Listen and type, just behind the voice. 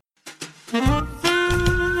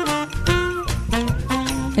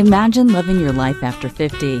Imagine living your life after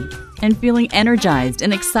 50 and feeling energized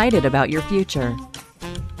and excited about your future.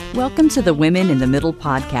 Welcome to the Women in the Middle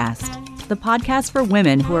podcast, the podcast for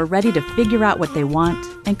women who are ready to figure out what they want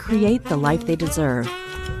and create the life they deserve.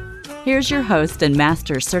 Here's your host and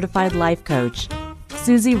Master Certified Life Coach,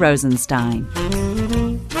 Susie Rosenstein.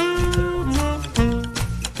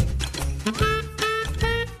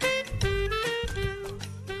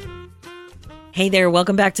 Hey there,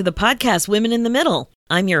 welcome back to the podcast, Women in the Middle.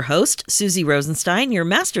 I'm your host, Susie Rosenstein, your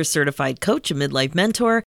Master Certified Coach and Midlife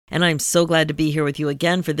Mentor, and I'm so glad to be here with you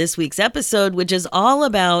again for this week's episode, which is all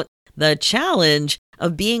about the challenge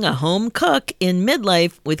of being a home cook in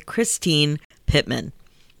midlife with Christine Pittman.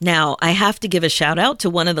 Now, I have to give a shout out to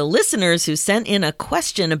one of the listeners who sent in a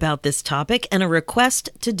question about this topic and a request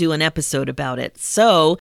to do an episode about it.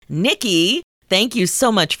 So, Nikki, thank you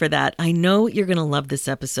so much for that. I know you're going to love this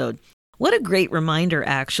episode. What a great reminder,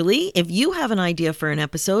 actually. If you have an idea for an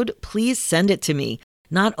episode, please send it to me.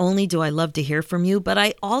 Not only do I love to hear from you, but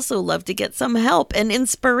I also love to get some help and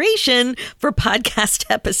inspiration for podcast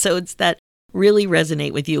episodes that really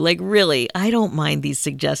resonate with you. Like, really, I don't mind these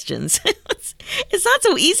suggestions. It's not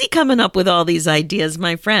so easy coming up with all these ideas,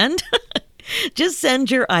 my friend. Just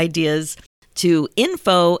send your ideas to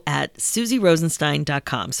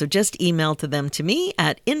info@susierosenstein.com. So just email them to me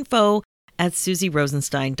at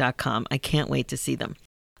info@susierosenstein.com. I can't wait to see them.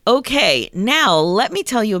 Okay, now let me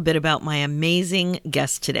tell you a bit about my amazing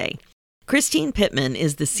guest today. Christine Pittman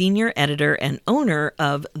is the senior editor and owner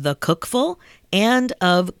of The Cookful and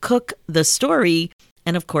of Cook the Story,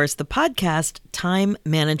 and of course the podcast Time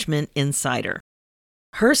Management Insider.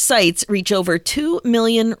 Her sites reach over 2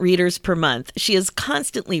 million readers per month. She is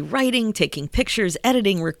constantly writing, taking pictures,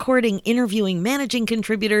 editing, recording, interviewing, managing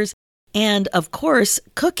contributors, and, of course,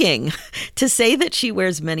 cooking. To say that she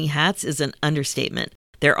wears many hats is an understatement.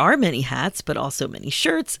 There are many hats, but also many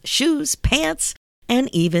shirts, shoes, pants,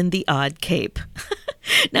 and even the odd cape.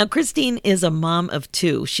 Now, Christine is a mom of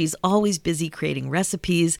 2. She's always busy creating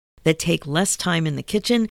recipes that take less time in the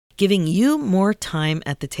kitchen, giving you more time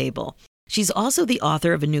at the table. She's also the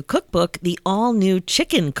author of a new cookbook, the all-new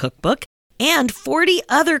Chicken Cookbook, and 40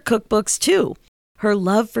 other cookbooks, too. Her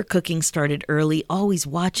love for cooking started early, always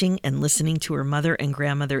watching and listening to her mother and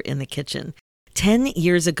grandmother in the kitchen. 10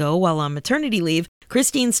 years ago, while on maternity leave,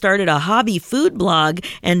 Christine started a hobby food blog,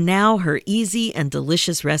 and now her easy and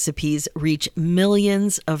delicious recipes reach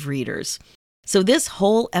millions of readers. So this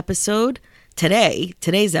whole episode,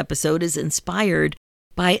 today's episode is inspired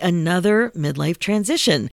by another midlife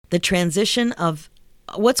transition, the transition of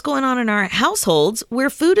what's going on in our households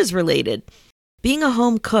where food is related. Being a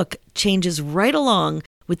home cook changes right along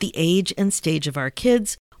with the age and stage of our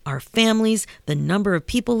kids, our families, the number of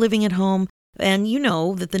people living at home. And you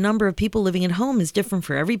know that the number of people living at home is different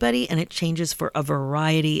for everybody, and it changes for a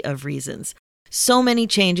variety of reasons. So many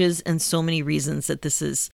changes and so many reasons that this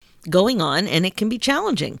is going on, and it can be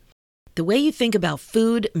challenging. The way you think about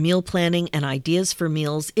food, meal planning, and ideas for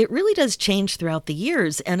meals, it really does change throughout the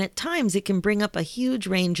years, and at times it can bring up a huge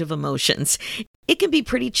range of emotions. It can be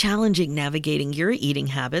pretty challenging navigating your eating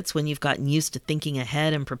habits when you've gotten used to thinking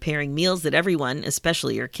ahead and preparing meals that everyone,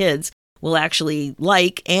 especially your kids, will actually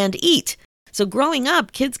like and eat. So growing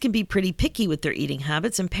up, kids can be pretty picky with their eating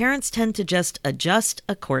habits, and parents tend to just adjust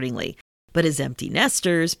accordingly. But as empty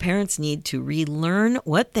nesters, parents need to relearn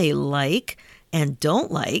what they like and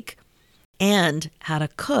don't like, and how to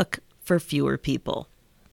cook for fewer people.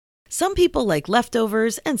 Some people like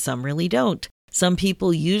leftovers and some really don't. Some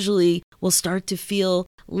people usually will start to feel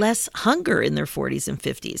less hunger in their 40s and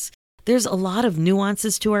 50s. There's a lot of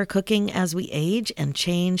nuances to our cooking as we age and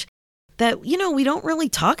change that, we don't really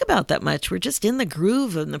talk about that much. We're just in the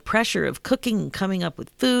groove and the pressure of cooking and coming up with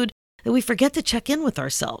food that we forget to check in with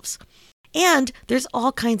ourselves. And there's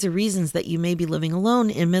all kinds of reasons that you may be living alone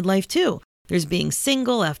in midlife too. There's being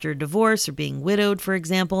single after a divorce or being widowed, for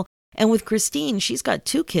example. And with Christine, she's got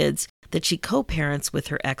 2 kids that she co-parents with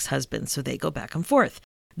her ex-husband, so they go back and forth.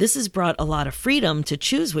 This has brought a lot of freedom to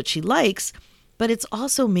choose what she likes, but it's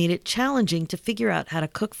also made it challenging to figure out how to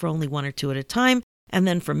cook for only 1 or 2 at a time. And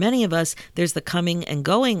then for many of us, there's the coming and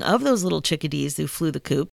going of those little chickadees who flew the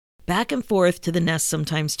coop, back and forth to the nest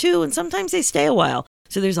sometimes too, and sometimes they stay a while.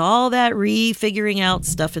 So there's all that refiguring out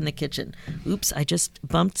stuff in the kitchen. Oops, I just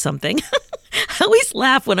bumped something. I always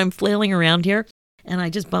laugh when I'm flailing around here, and I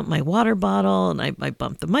just bumped my water bottle, and I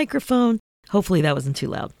bumped the microphone. Hopefully that wasn't too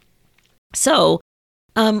loud. So,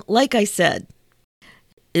 like I said,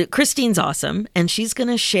 Christine's awesome, and she's going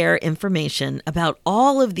to share information about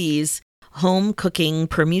all of these home cooking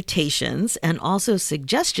permutations and also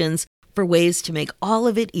suggestions for ways to make all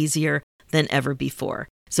of it easier than ever before.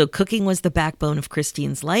 So cooking was the backbone of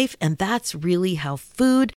Christine's life, and that's really how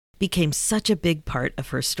food became such a big part of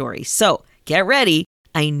her story. So get ready.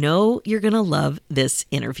 I know you're going to love this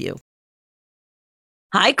interview.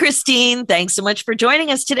 Hi, Christine. Thanks so much for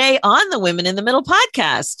joining us today on the Women in the Middle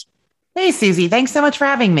podcast. Hey, Susie. Thanks so much for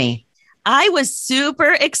having me. I was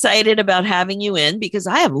super excited about having you in because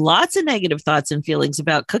I have lots of negative thoughts and feelings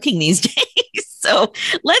about cooking these days. So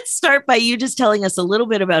let's start by you just telling us a little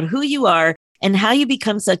bit about who you are and how you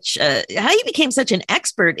became such an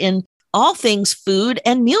expert in all things food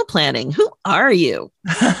and meal planning. Who are you?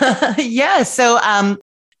 Yeah. So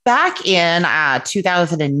back in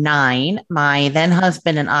 2009, my then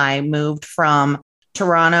husband and I moved from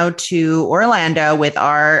Toronto to Orlando with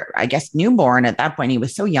our, I guess, newborn. At that point, he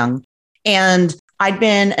was so young. And I'd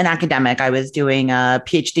been an academic. I was doing a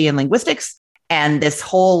PhD in linguistics, and this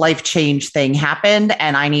whole life change thing happened,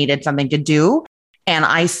 and I needed something to do. And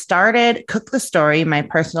I started Cook the Story, my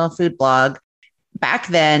personal food blog, back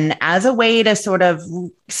then as a way to sort of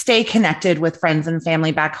stay connected with friends and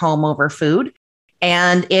family back home over food.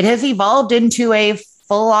 And it has evolved into a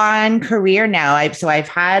full-on career now. I've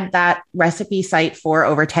had that recipe site for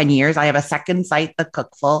over 10 years. I have a second site, The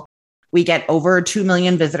Cookful. We get over 2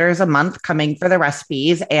 million visitors a month coming for the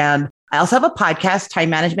recipes. And I also have a podcast, Time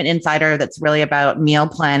Management Insider, that's really about meal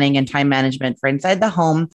planning and time management for inside the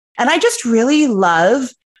home. And I just really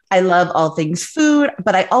love all things food,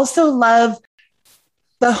 but I also love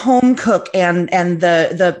the home cook and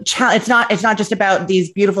the challenge. It's not just about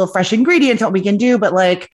these beautiful, fresh ingredients, what we can do, but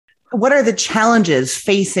like, what are the challenges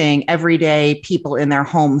facing everyday people in their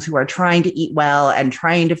homes who are trying to eat well and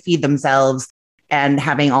trying to feed themselves and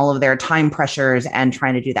having all of their time pressures and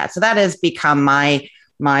trying to do that. So that has become my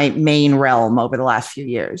main realm over the last few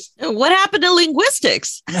years. What happened to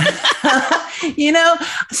linguistics?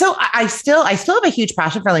 So I still have a huge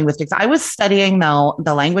passion for linguistics. I was studying, though,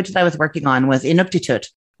 the language that I was working on was Inuktitut,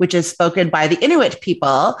 which is spoken by the Inuit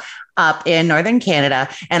people up in northern Canada.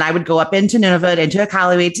 And I would go up into Nunavut, into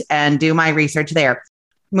Iqaluit, and do my research there.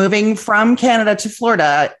 Moving from Canada to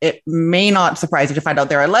Florida, it may not surprise you to find out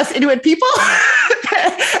there are less Inuit people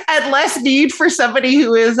and less need for somebody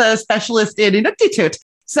who is a specialist in Inuktitut.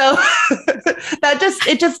 So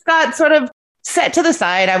it just got sort of set to the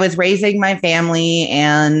side. I was raising my family,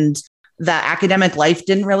 and the academic life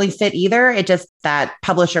didn't really fit either. It just, that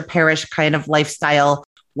publisher parish kind of lifestyle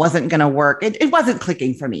wasn't going to work. It wasn't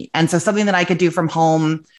clicking for me. And so something that I could do from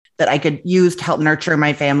home that I could use to help nurture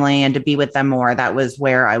my family and to be with them more, that was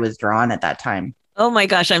where I was drawn at that time. Oh my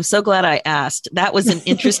gosh, I'm so glad I asked. That was an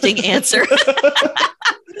interesting answer.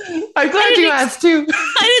 I'm glad you asked too.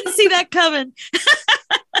 I didn't see that coming.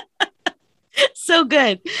 So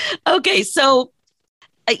good. Okay, so,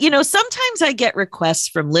 sometimes I get requests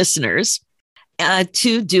from listeners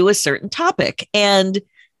to do a certain topic. And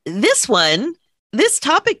this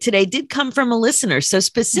topic today did come from a listener. So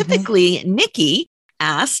specifically, Nikki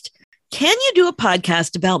asked, can you do a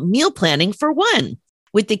podcast about meal planning for one?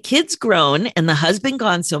 With the kids grown and the husband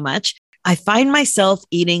gone so much, I find myself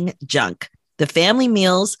eating junk. The family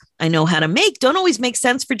meals I know how to make don't always make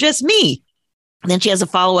sense for just me. And then she has a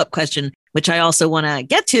follow-up question, which I also want to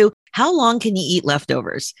get to. How long can you eat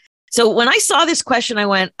leftovers? So when I saw this question, I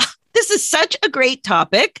went, this is such a great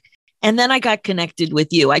topic. And then I got connected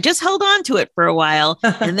with you. I just held on to it for a while.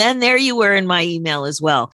 And then there you were in my email as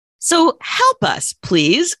well. So help us,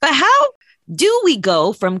 please. How do we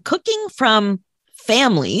go from cooking from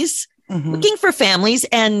families, cooking for families,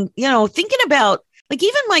 and, thinking about, like,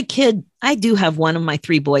 even my kid, I do have one of my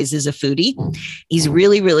 3 boys is a foodie. He's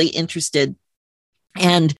really, really interested.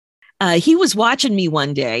 And he was watching me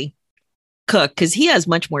one day cook because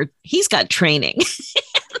he's got training.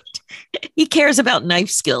 He cares about knife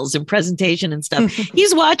skills and presentation and stuff.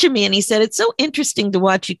 He's watching me and he said, it's so interesting to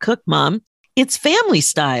watch you cook, Mom. It's family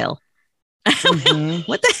style.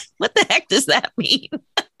 What the heck does that mean?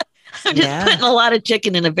 I'm just putting a lot of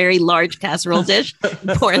chicken in a very large casserole dish,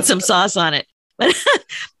 pouring some sauce on it.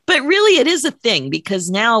 But really, it is a thing, because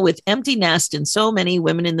now with empty nest and so many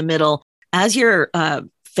women in the middle, as your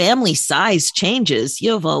family size changes,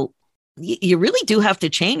 you really do have to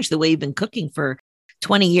change the way you've been cooking for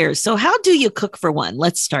 20 years. So how do you cook for one?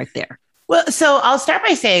 Let's start there. Well, so I'll start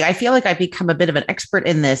by saying I feel like I've become a bit of an expert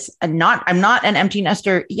in this. I'm not an empty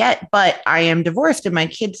nester yet, but I am divorced and my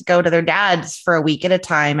kids go to their dads for a week at a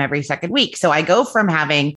time every second week. So I go from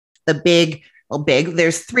having the big,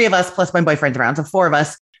 there's 3 of us plus my boyfriend's around, so 4 of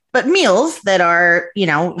us, but meals that are,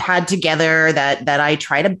 had together that I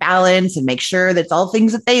try to balance and make sure that it's all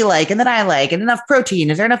things that they like and that I like, and enough protein.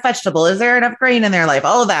 Is there enough vegetable? Is there enough grain in their life?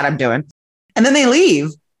 All of that I'm doing. And then they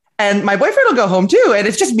leave. And my boyfriend will go home too. And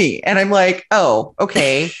it's just me. And I'm like, oh,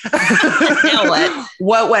 okay. Now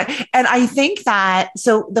what? What? And I think that,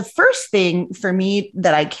 so the first thing for me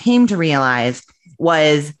that I came to realize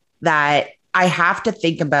was that I have to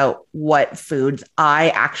think about what foods I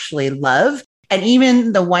actually love. And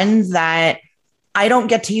even the ones that I don't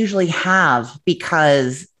get to usually have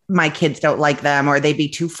because my kids don't like them or they'd be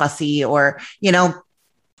too fussy or,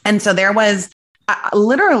 and so there was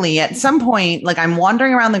literally at some point, like I'm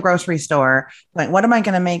wandering around the grocery store, going, what am I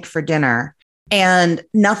going to make for dinner? And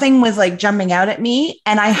nothing was like jumping out at me.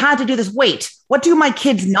 And I had to do this. Wait, what do my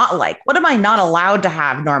kids not like? What am I not allowed to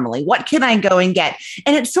have normally? What can I go and get?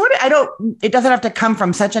 And it's sort of, it doesn't have to come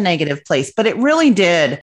from such a negative place, but it really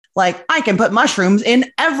did. Like I can put mushrooms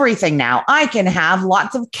in everything now. I can have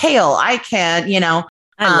lots of kale. I can,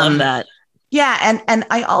 I love that. Yeah. And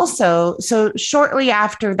I also, so shortly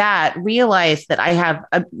after that, realized that I have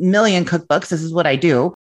a million cookbooks. This is what I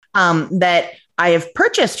do, that I have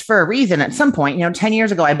purchased for a reason at some point. 10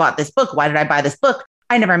 years ago, I bought this book. Why did I buy this book?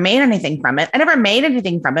 I never made anything from it.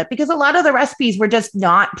 Because a lot of the recipes were just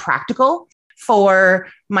not practical for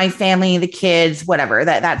my family, the kids, whatever,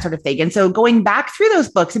 that sort of thing. And so going back through those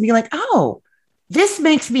books and being like, oh, this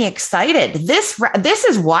makes me excited. This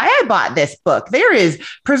is why I bought this book. There is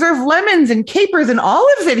preserved lemons and capers and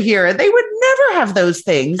olives in here. They would never have those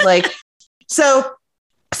things. So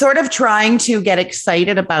sort of trying to get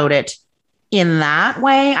excited about it in that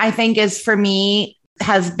way, I think is for me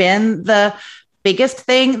has been the biggest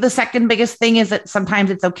thing. The second biggest thing is that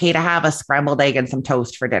sometimes it's okay to have a scrambled egg and some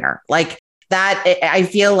toast for dinner. Like that, I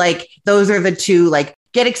feel like those are the two, like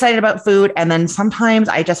get excited about food. And then sometimes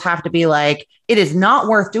I just have to be like, it is not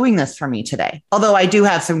worth doing this for me today. Although I do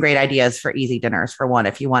have some great ideas for easy dinners for one,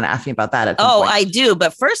 if you want to ask me about that. At some point. I do.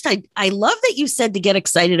 But first, I love that you said to get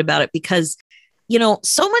excited about it because,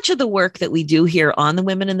 so much of the work that we do here on the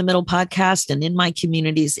Women in the Middle podcast and in my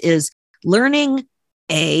communities is learning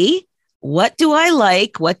A, what do I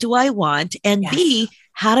like? What do I want? And yes. B,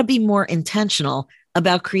 how to be more intentional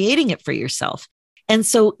about creating it for yourself. And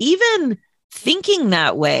so even thinking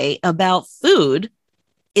that way about food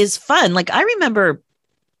is fun. Like I remember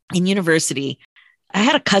in university, I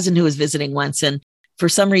had a cousin who was visiting once, and for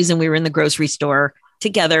some reason we were in the grocery store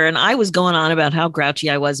together, and I was going on about how grouchy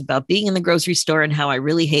I was about being in the grocery store and how I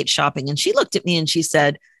really hate shopping. And she looked at me and she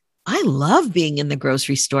said, I love being in the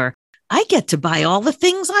grocery store. I get to buy all the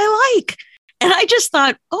things I like. And I just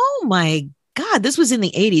thought, oh my God, this was in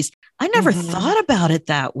the 80s. I never thought about it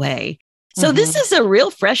that way. So this is a real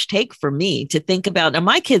fresh take for me to think about. Now,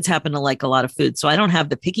 my kids happen to like a lot of food, so I don't have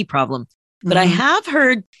the picky problem. But I have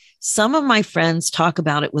heard some of my friends talk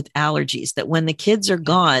about it with allergies, that when the kids are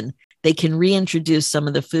gone, they can reintroduce some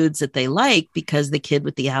of the foods that they like because the kid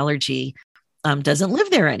with the allergy doesn't live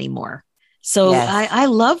there anymore. So yes. I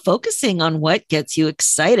love focusing on what gets you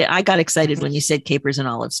excited. I got excited when you said capers and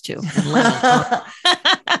olives too. And lemon.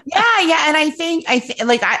 Yeah. And I think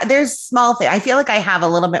like there's small thing. I feel like I have a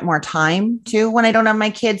little bit more time too when I don't have my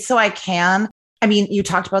kids. So I can, you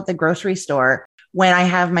talked about the grocery store. When I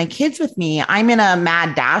have my kids with me, I'm in a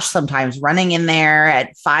mad dash sometimes running in there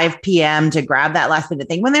at 5 p.m. to grab that last minute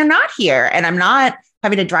thing when they're not here and I'm not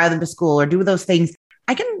having to drive them to school or do those things.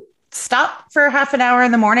 I can stop for half an hour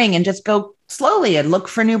in the morning and just go slowly and look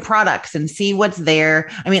for new products and see what's there.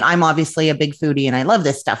 I'm obviously a big foodie and I love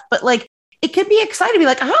this stuff, but like it could be exciting to be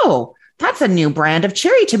like, oh, that's a new brand of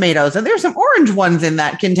cherry tomatoes. And there's some orange ones in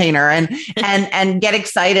that container and get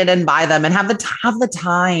excited and buy them and have the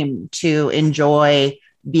time to enjoy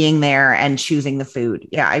being there and choosing the food.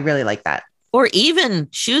 Yeah, I really like that. Or even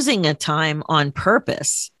choosing a time on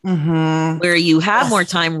purpose where you have more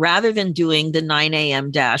time rather than doing the 9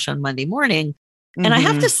 a.m. dash on Monday morning. And I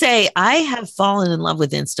have to say, I have fallen in love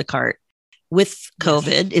with Instacart with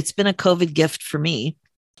COVID. It's been a COVID gift for me.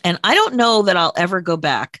 And I don't know that I'll ever go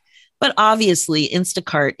back. But obviously,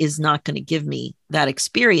 Instacart is not going to give me that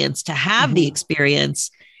experience to have the experience.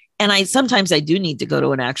 And sometimes I do need to go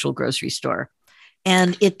to an actual grocery store.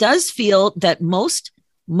 And it does feel that most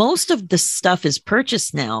of the stuff is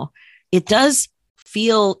purchased now. It does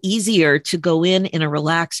feel easier to go in a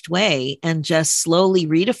relaxed way and just slowly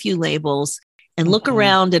read a few labels and look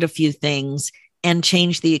around at a few things and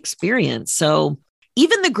change the experience. So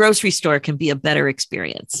even the grocery store can be a better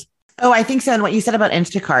experience. Oh, I think so. And what you said about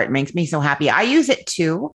Instacart makes me so happy. I use it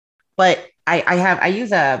too, but I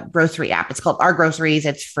use a grocery app. It's called Our Groceries.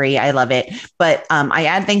 It's free. I love it. But I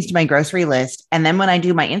add things to my grocery list. And then when I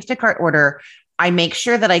do my Instacart order, I make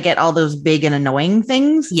sure that I get all those big and annoying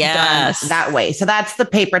things done that way. So that's the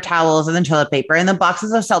paper towels and the toilet paper and the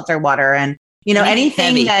boxes of seltzer water and,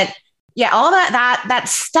 anything heavy. Yeah, all that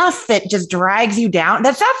stuff that just drags you down.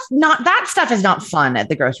 That stuff is not fun at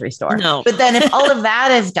the grocery store. No. But then if all of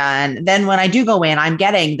that is done, then when I do go in, I'm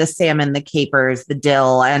getting the salmon, the capers, the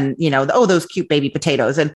dill, and those cute baby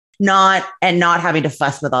potatoes, and not having to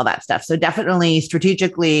fuss with all that stuff. So definitely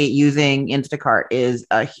strategically using Instacart is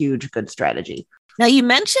a huge good strategy. Now, you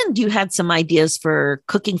mentioned you had some ideas for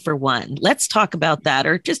cooking for one. Let's talk about that,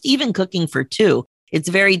 or just even cooking for two. It's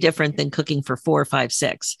very different than cooking for 4, 5,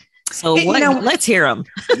 6. So let's hear them.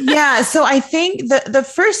 Yeah. So I think the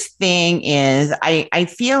first thing is I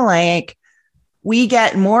feel like we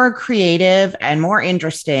get more creative and more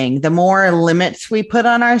interesting the more limits we put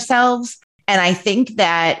on ourselves. And I think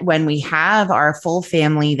that when we have our full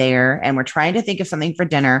family there and we're trying to think of something for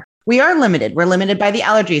dinner, we are limited. We're limited by the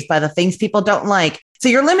allergies, by the things people don't like. So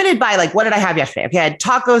you're limited by like, what did I have yesterday? Okay, I had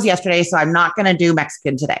tacos yesterday, so I'm not going to do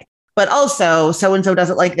Mexican today. But also so-and-so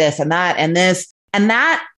doesn't like this and that and this. And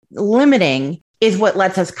that limiting is what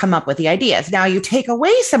lets us come up with the ideas. Now you take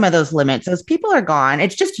away some of those limits. Those people are gone.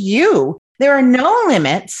 It's just you. There are no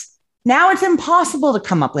limits. Now it's impossible to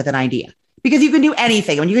come up with an idea because you can do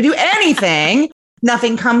anything. When you can do anything,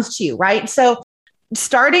 nothing comes to you, right? So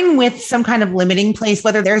starting with some kind of limiting place,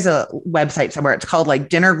 whether there's a website somewhere, it's called like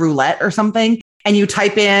Dinner Roulette or something, and you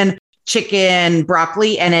type in chicken,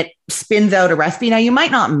 broccoli, and it spins out a recipe. Now you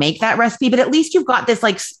might not make that recipe, but at least you've got this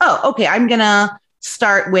like, oh, okay, I'm going to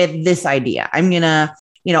start with this idea. I'm going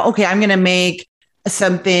to make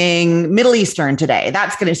something Middle Eastern today.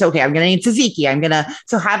 That's going to, so, okay, I'm going to need tzatziki.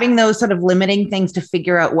 So having those sort of limiting things to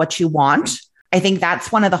figure out what you want, I think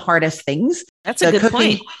that's one of the hardest things. That's a good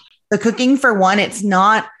point. The cooking for one, it's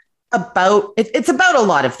not about, it's about a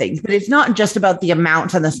lot of things, but it's not just about the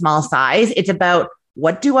amounts and the small size. It's about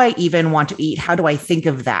what do I even want to eat? How do I think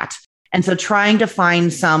of that? And so trying to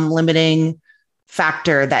find some limiting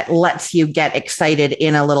factor that lets you get excited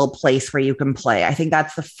in a little place where you can play. I think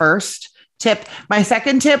that's the first tip. My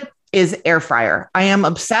second tip is air fryer. I am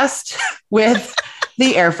obsessed with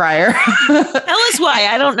the air fryer. Tell us why.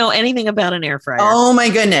 I don't know anything about an air fryer. Oh my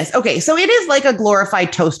goodness. Okay. So it is like a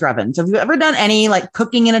glorified toaster oven. So have you ever done any like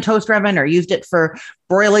cooking in a toaster oven or used it for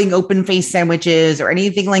broiling open face sandwiches or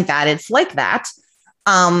anything like that? It's like that.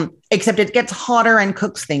 Except it gets hotter and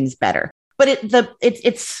cooks things better. But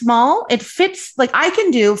it's small. It fits. Like I can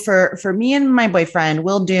do for me and my boyfriend,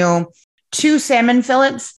 we'll do 2 salmon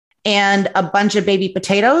fillets and a bunch of baby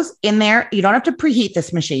potatoes in there. You don't have to preheat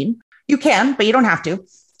this machine. You can, but you don't have to.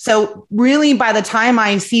 So really, by the time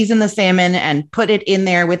I season the salmon and put it in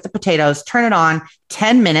there with the potatoes, turn it on,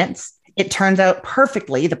 10 minutes, it turns out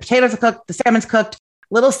perfectly. The potatoes are cooked, the salmon's cooked,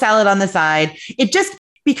 little salad on the side. It just,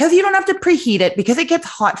 because you don't have to preheat it, because it gets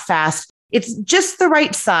hot fast, it's just the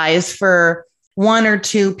right size for 1 or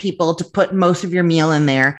 2 people to put most of your meal in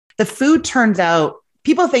there. The food turns out,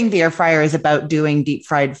 people think the air fryer is about doing deep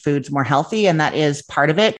fried foods more healthy, and that is part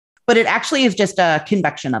of it. But it actually is just a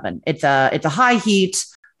convection oven. It's a high heat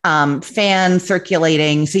fan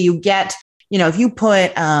circulating. So you get, if you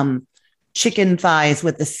put chicken thighs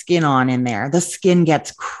with the skin on in there, the skin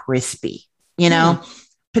gets crispy,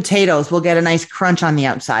 Potatoes will get a nice crunch on the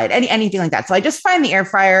outside, anything like that. So I just find the air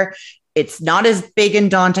fryer, it's not as big and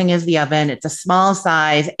daunting as the oven. It's a small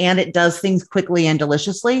size and it does things quickly and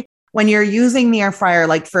deliciously. When you're using the air fryer,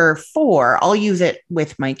 like for 4, I'll use it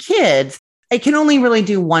with my kids. I can only really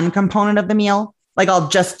do one component of the meal. Like I'll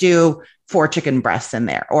just do 4 chicken breasts in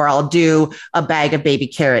there, or I'll do a bag of baby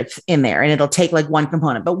carrots in there and it'll take like one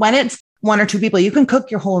component. But when it's 1 or 2 people, you can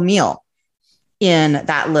cook your whole meal in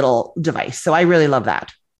that little device. So I really love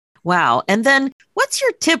that. Wow. And then what's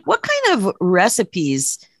your tip? What kind of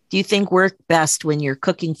recipes do you think work best when you're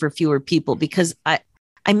cooking for fewer people? Because I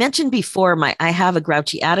mentioned before, I have a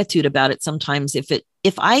grouchy attitude about it sometimes.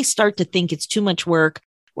 If I start to think it's too much work,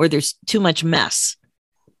 or there's too much mess,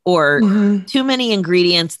 or too many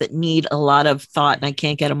ingredients that need a lot of thought and I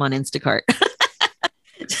can't get them on Instacart.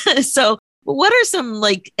 So what are some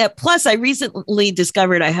plus I recently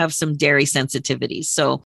discovered I have some dairy sensitivities.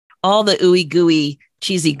 So all the ooey gooey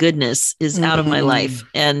cheesy goodness is out of my life,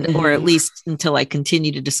 or at least until I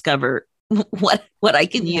continue to discover what I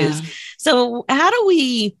can use. So how do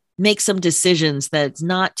we make some decisions that's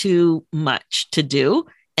not too much to do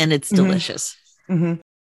and it's delicious?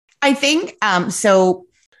 I think, so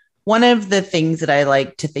one of the things that I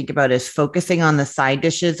like to think about is focusing on the side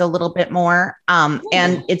dishes a little bit more.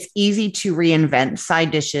 And it's easy to reinvent side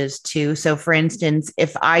dishes too. So for instance,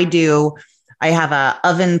 if I have a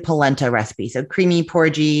oven polenta recipe. So creamy,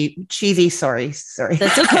 porgy, cheesy. Sorry.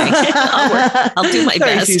 That's okay. I'll do my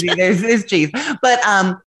best. Cheesy. There's cheese, but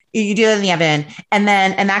you do it in the oven, and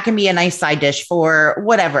that can be a nice side dish for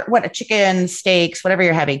whatever, chicken, steaks, whatever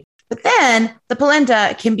you're having. But then the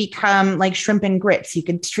polenta can become like shrimp and grits. You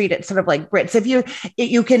can treat it sort of like grits. If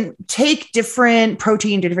you can take different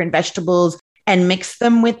protein, different vegetables and mix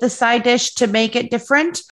them with the side dish to make it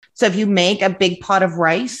different. So if you make a big pot of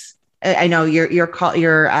rice, I know your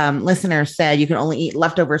listener said you can only eat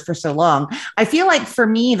leftovers for so long. I feel like for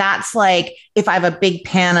me, that's like if I have a big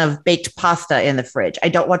pan of baked pasta in the fridge, I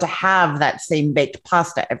don't want to have that same baked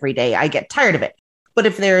pasta every day. I get tired of it. But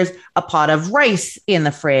if there's a pot of rice in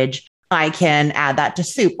the fridge, I can add that to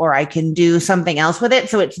soup or I can do something else with it.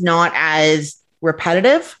 So it's not as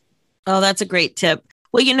repetitive. Oh, that's a great tip.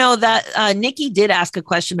 Well, you know that Nikki did ask a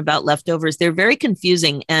question about leftovers. They're very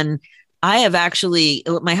confusing. And I have actually,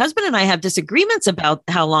 my husband and I have disagreements about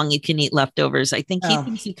how long you can eat leftovers. I think he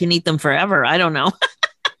thinks you can eat them forever. I don't know.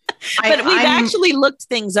 But we've actually looked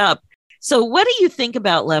things up. So what do you think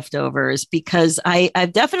about leftovers? Because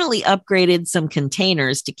I've definitely upgraded some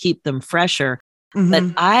containers to keep them fresher, but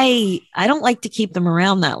I don't like to keep them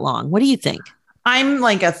around that long. What do you think? I'm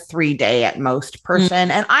like a 3-day at most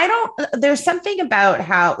person. And there's something about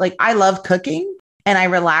how like I love cooking and I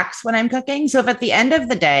relax when I'm cooking. So if at the end of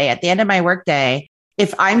the day, at the end of my work day,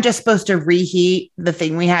 if I'm just supposed to reheat the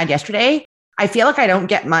thing we had yesterday, I feel like I don't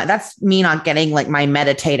get that's me not getting like my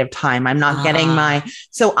meditative time. I'm not getting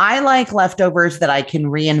so I like leftovers that I can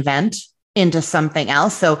reinvent into something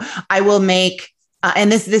else. So I will make,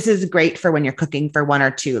 and this is great for when you're cooking for one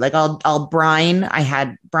or two. Like I'll brine. I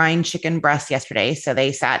had brine chicken breasts yesterday. So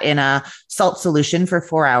they sat in a salt solution for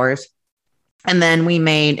 4 hours. And then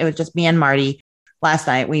it was just me and Marty last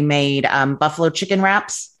night. We made buffalo chicken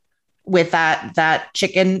wraps with that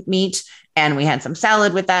chicken meat. And we had some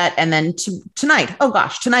salad with that. And then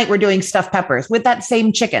tonight we're doing stuffed peppers with that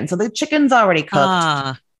same chicken. So the chicken's already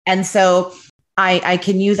cooked. And so I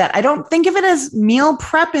can use that. I don't think of it as meal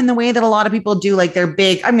prep in the way that a lot of people do. Like they're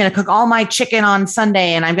big, I'm going to cook all my chicken on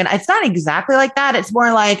Sunday and it's not exactly like that. It's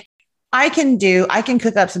more like I can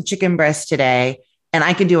cook up some chicken breast today and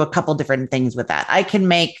I can do a couple different things with that. I can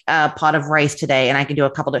make a pot of rice today and I can do a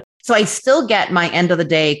couple of, so I still get my end of the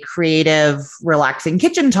day creative, relaxing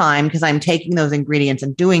kitchen time because I'm taking those ingredients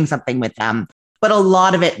and doing something with them. But a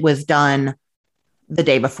lot of it was done the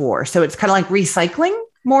day before. So it's kind of like recycling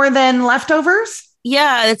more than leftovers.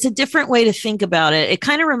 Yeah, it's a different way to think about it. It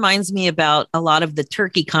kind of reminds me about a lot of the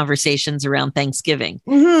turkey conversations around Thanksgiving.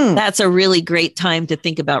 That's a really great time to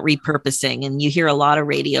think about repurposing. And you hear a lot of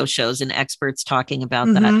radio shows and experts talking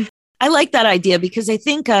about that. I like that idea because I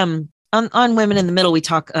think on Women in the Middle, we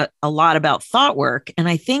talk a lot about thought work. And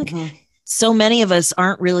I think so many of us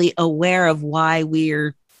aren't really aware of why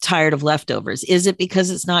we're tired of leftovers. Is it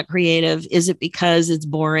because it's not creative? Is it because it's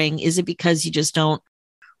boring? Is it because you just don't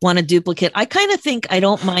want to duplicate? I kind of think I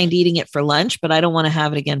don't mind eating it for lunch, but I don't want to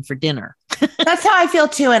have it again for dinner. That's how I feel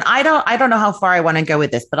too. And I don't know how far I want to go with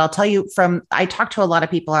this, but I'll tell you I talk to a lot of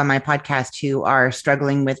people on my podcast who are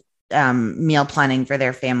struggling with meal planning for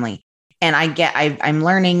their family. And I'm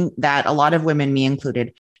learning that a lot of women, me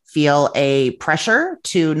included, feel a pressure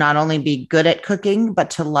to not only be good at cooking, but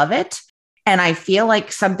to love it. And I feel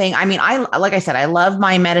like like I said, I love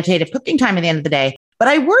my meditative cooking time at the end of the day. But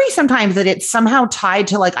I worry sometimes that it's somehow tied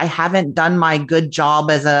to like, I haven't done my good job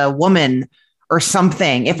as a woman or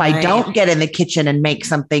something if I don't get in the kitchen and make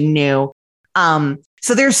something new.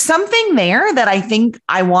 So there's something there that I think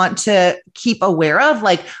I want to keep aware of.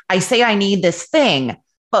 Like I say I need this thing,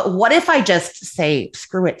 but what if I just say,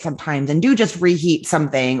 screw it sometimes and do just reheat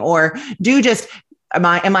something or do just, am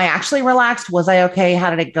I actually relaxed? Was I okay? How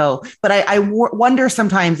did it go? But I wonder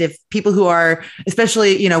sometimes if people who are,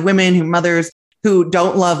 especially, women mothers, who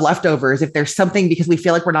don't love leftovers, if there's something because we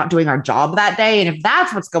feel like we're not doing our job that day. And if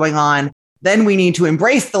that's what's going on, then we need to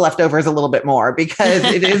embrace the leftovers a little bit more because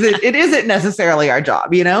it isn't necessarily our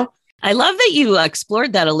job, I love that you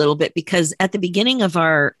explored that a little bit because at the beginning of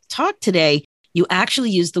our talk today, you actually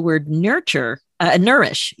used the word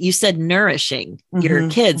nourish. You said nourishing your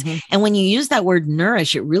kids. And when you use that word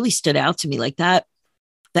nourish, it really stood out to me like that.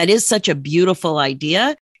 That is such a beautiful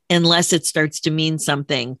idea, unless it starts to mean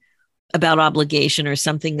something about obligation or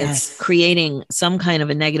something that's creating some kind of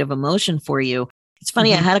a negative emotion for you. It's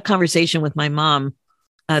funny. I had a conversation with my mom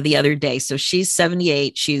the other day. So she's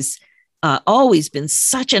 78. She's always been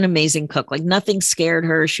such an amazing cook. Like nothing scared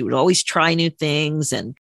her. She would always try new things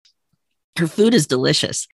and her food is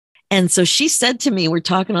delicious. And so she said to me, we're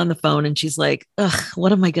talking on the phone and she's like, ugh,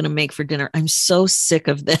 what am I going to make for dinner? I'm so sick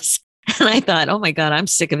of this. And I thought, oh my God, I'm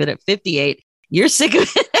sick of it at 58. You're sick of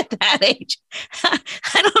it at that age.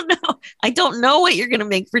 I don't know. I don't know what you're going to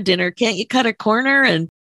make for dinner. Can't you cut a corner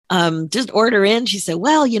and just order in? She said,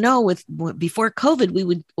 well, before COVID,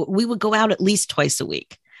 we would go out at least twice a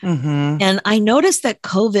week. Mm-hmm. And I noticed that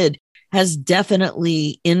COVID has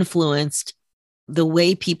definitely influenced the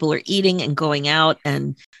way people are eating and going out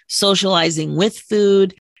and socializing with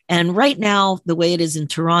food. And right now, the way it is in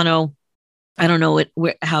Toronto, I don't know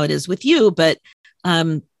how it is with you, but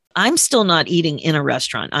I'm still not eating in a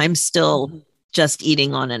restaurant. I'm still just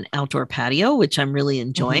eating on an outdoor patio, which I'm really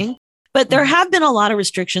enjoying. But there have been a lot of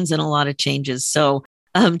restrictions and a lot of changes. So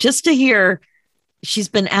just to hear she's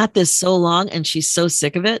been at this so long and she's so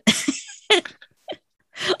sick of it.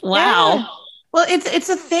 Wow. Yeah. Well, it's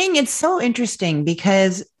a thing. It's so interesting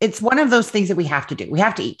because it's one of those things that we have to do. We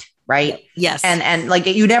have to eat, right? Yes. And like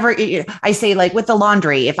I say, like with the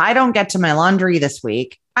laundry, if I don't get to my laundry this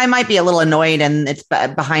week, I might be a little annoyed and it's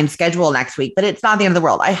behind schedule next week, but it's not the end of the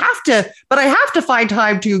world. I have to find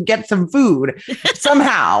time to get some food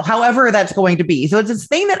somehow, however that's going to be. So it's this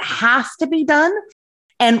thing that has to be done.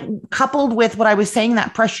 And coupled with what I was saying,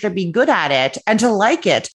 that pressure to be good at it and to like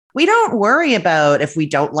it, we don't worry about if we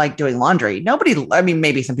don't like doing laundry.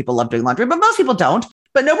 Maybe some people love doing laundry, but most people don't.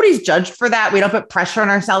 But nobody's judged for that. We don't put pressure on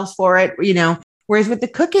ourselves for it, Whereas with the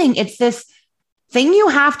cooking, it's this thing you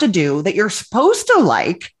have to do that you're supposed to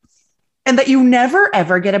like and that you never,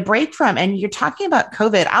 ever get a break from. And you're talking about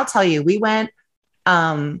COVID. I'll tell you, we went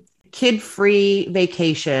kid-free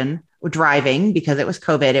vacation driving because it was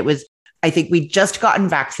COVID. I think we'd just gotten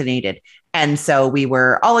vaccinated. And so we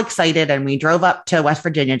were all excited and we drove up to West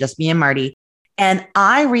Virginia, just me and Marty. And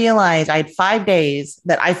I realized I had 5 days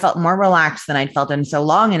that I felt more relaxed than I'd felt in so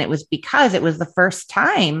long. And it was because it was the first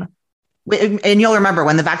time. And you'll remember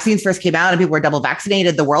when the vaccines first came out and people were double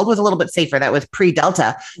vaccinated, the world was a little bit safer. That was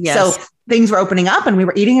pre-Delta. Yes. So things were opening up and we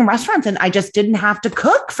were eating in restaurants and I just didn't have to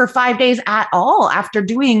cook for 5 days at all after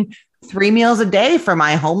doing 3 meals a day for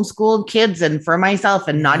my homeschooled kids and for myself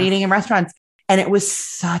and not eating in restaurants. And it was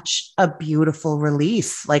such a beautiful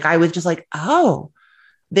release. Like I was just like, oh,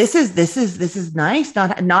 this is nice.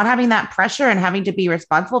 Not having that pressure and having to be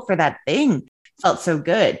responsible for that thing felt so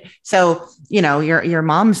good. So, your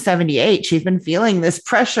mom's 78. She's been feeling this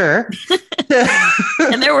pressure.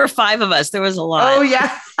 And there were 5 of us. There was a lot. Oh,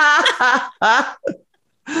 yeah.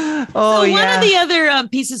 One of the other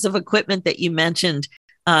pieces of equipment that you mentioned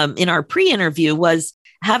in our pre-interview was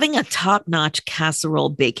having a top-notch casserole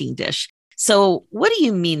baking dish. So what do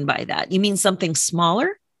you mean by that? You mean something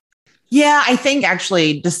smaller? Yeah, I think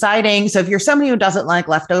actually deciding. So if you're somebody who doesn't like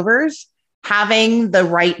leftovers, having the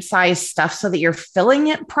right size stuff so that you're filling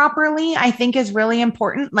it properly, I think is really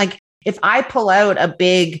important. Like if I pull out a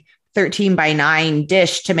big 13x9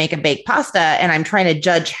 dish to make a baked pasta and I'm trying to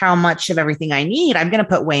judge how much of everything I need, I'm going to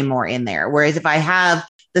put way more in there. Whereas if I have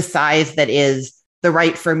the size that is the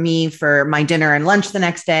right for me for my dinner and lunch the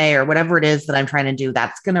next day or whatever it is that I'm trying to do,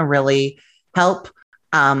 that's going to really help.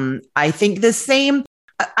 I think the same.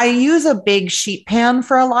 I use a big sheet pan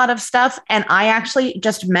for a lot of stuff. And I actually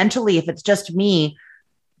just mentally, if it's just me,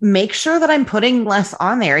 make sure that I'm putting less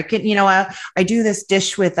on there. It can, I do this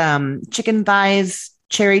dish with chicken thighs,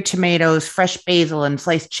 cherry tomatoes, fresh basil, and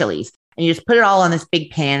sliced chilies. And you just put it all on this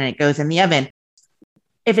big pan and it goes in the oven.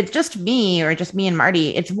 If it's just me or just me and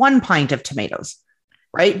Marty, it's 1 pint of tomatoes.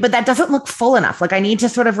 Right. But that doesn't look full enough. Like I need to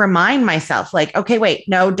sort of remind myself like, okay, wait,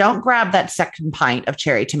 no, don't grab that second pint of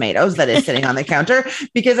cherry tomatoes that is sitting on the counter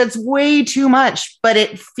because it's way too much, but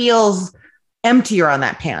it feels emptier on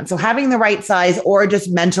that pan. So having the right size or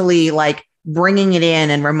just mentally like bringing it in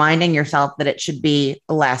and reminding yourself that it should be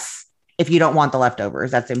less if you don't want the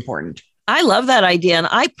leftovers. That's important. I love that idea. And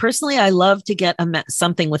I love to get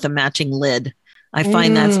something with a matching lid. I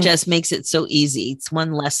find that just makes it so easy. It's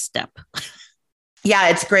one less step. Yeah,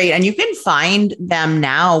 it's great. And you can find them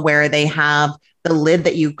now where they have the lid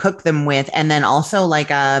that you cook them with and then also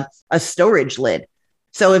like a storage lid.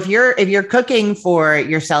 So if you're cooking for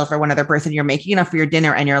yourself or one other person, you're making enough for your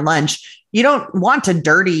dinner and your lunch, you don't want to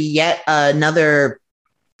dirty yet another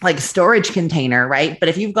like storage container, right? But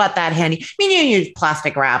if you've got that handy, you use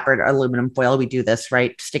plastic wrap or aluminum foil. We do this,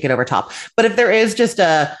 right? Stick it over top. But if there is just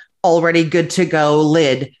a already good to go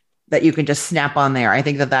lid that you can just snap on there, I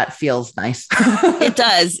think that feels nice. It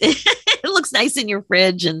does. It looks nice in your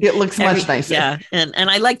fridge. And it looks much nicer. Yeah. And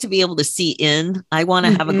I like to be able to see in. I want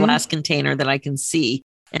to have a glass container that I can see.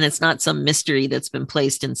 And it's not some mystery that's been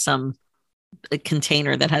placed in some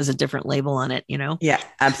container that has a different label on it, Yeah,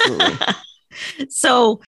 absolutely.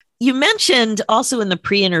 So you mentioned also in the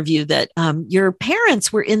pre-interview that your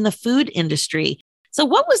parents were in the food industry. So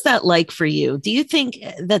what was that like for you? Do you think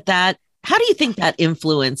how do you think that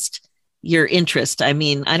influenced your interest? I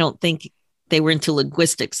mean, I don't think they were into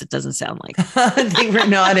linguistics. It doesn't sound like. They were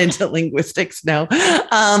not into linguistics. No.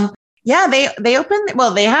 Yeah, they opened.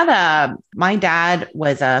 Well, they had my dad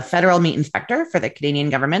was a federal meat inspector for the Canadian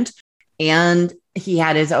government, and he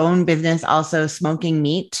had his own business also smoking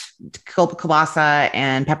meat, kielbasa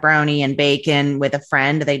and pepperoni and bacon with a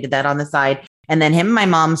friend. They did that on the side. And then him and my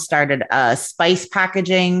mom started a spice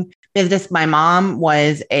packaging business. My mom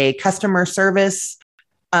was a customer service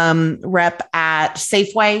rep at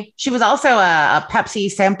Safeway. She was also a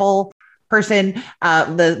Pepsi sample person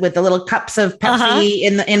with the little cups of Pepsi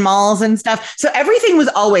in malls and stuff. So everything was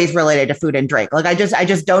always related to food and drink. Like I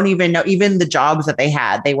just don't even know, even the jobs that they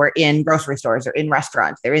had, they were in grocery stores or in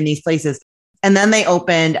restaurants. They're in these places. And then they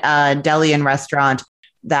opened a deli and restaurant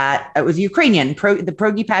that it was Ukrainian, the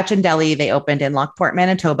Progi Patch and Deli. They opened in Lockport,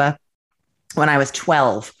 Manitoba when I was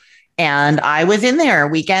 12. And I was in there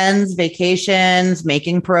weekends, vacations,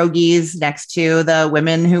 making pierogies next to the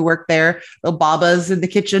women who worked there, little babas in the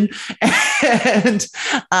kitchen. And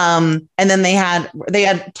then they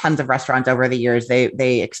had tons of restaurants over the years.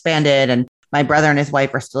 They expanded, and my brother and his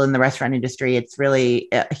wife are still in the restaurant industry. It's really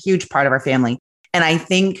a huge part of our family. And I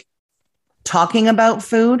think talking about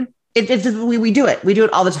food, we do it. We do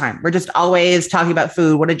it all the time. We're just always talking about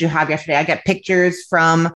food. What did you have yesterday? I get pictures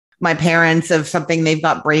from my parents of something they've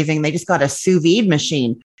got braising. They just got a sous vide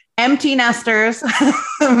machine. Empty nesters,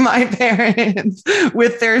 my parents,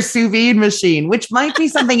 with their sous vide machine, which might be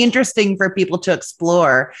something interesting for people to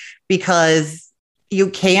explore, because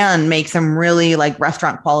you can make some really like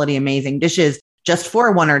restaurant quality, amazing dishes just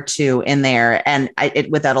for one or two in there, and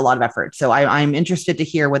without a lot of effort. So I'm interested to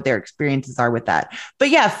hear what their experiences are with that. But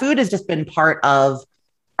yeah, food has just been part of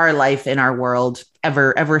our life in our world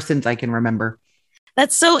ever since I can remember.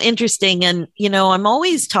 That's so interesting. And, I'm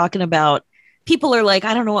always talking about, people are like,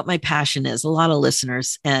 I don't know what my passion is. A lot of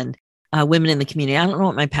listeners and women in the community, I don't know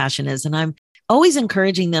what my passion is. And I'm always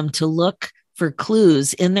encouraging them to look for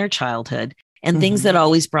clues in their childhood and things that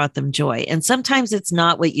always brought them joy. And sometimes it's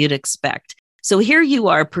not what you'd expect. So here you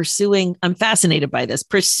are I'm fascinated by this,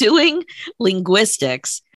 pursuing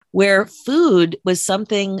linguistics, where food was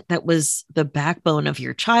something that was the backbone of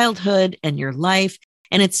your childhood and your life.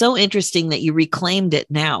 And it's so interesting that you reclaimed it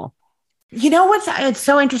now. It's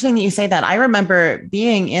so interesting that you say that. I remember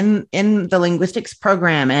being in the linguistics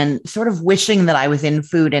program and sort of wishing that I was in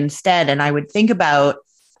food instead. And I would think about,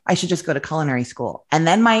 I should just go to culinary school. And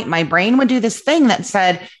then my brain would do this thing that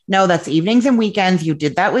said, no, that's evenings and weekends. You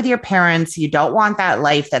did that with your parents. You don't want that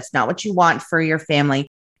life. That's not what you want for your family.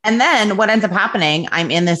 And then what ends up happening,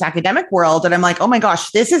 I'm in this academic world and I'm like, oh my gosh,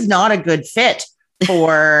 this is not a good fit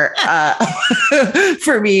for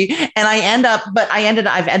me. And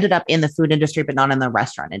I've ended up in the food industry, but not in the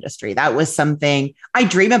restaurant industry. That was something I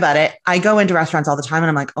dream about it. I go into restaurants all the time and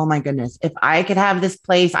I'm like, oh my goodness, if I could have this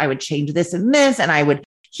place, I would change this and this. And I would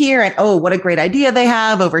hear, and oh, what a great idea they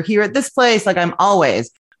have over here at this place. Like I'm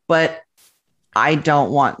always, but I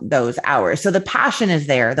don't want those hours. So the passion is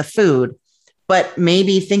there, the food, but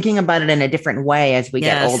maybe thinking about it in a different way as we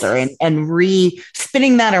get older and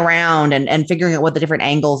spinning that around and figuring out what the different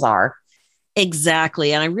angles are.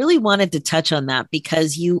 Exactly. And I really wanted to touch on that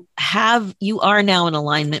because you are now in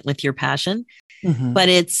alignment with your passion, but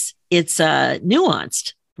it's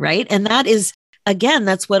nuanced, right? And that is, again,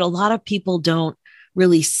 that's what a lot of people don't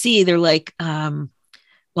really see. They're like, well,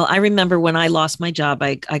 I remember when I lost my job,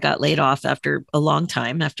 I got laid off after a long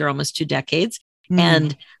time, after almost 2 decades.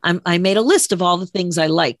 And I made a list of all the things I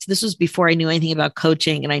liked. This was before I knew anything about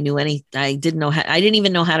coaching, and I didn't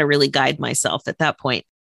even know how to really guide myself at that point.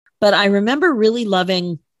 But I remember really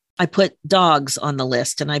I put dogs on the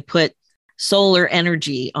list and I put solar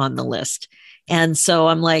energy on the list. And so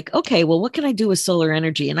I'm like, okay, well, what can I do with solar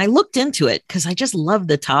energy? And I looked into it because I just love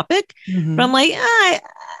the topic, but I'm like,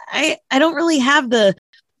 I don't really have the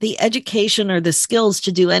education or the skills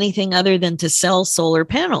to do anything other than to sell solar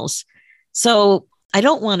panels. So I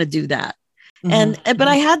don't want to do that. But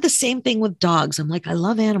I had the same thing with dogs. I'm like, I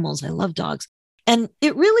love animals. I love dogs. And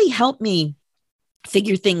it really helped me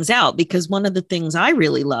figure things out because one of the things I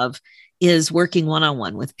really love is working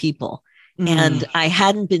one-on-one with people. And I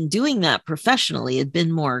hadn't been doing that professionally. It'd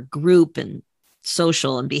been more group and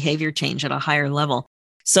social and behavior change at a higher level.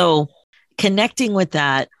 So connecting with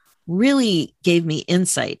that really gave me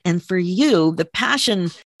insight. And for you, the passion,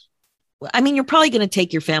 I mean, you're probably going to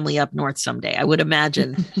take your family up north someday, I would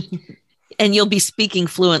imagine. And you'll be speaking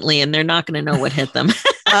fluently and they're not going to know what hit them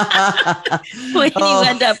when you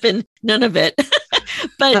end up in Nunavut.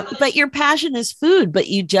 But your passion is food, but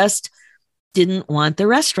you just didn't want the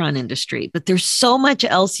restaurant industry. But there's so much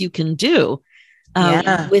else you can do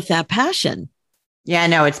with that passion. Yeah,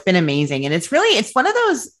 no, it's been amazing. And it's one of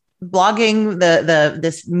those blogging,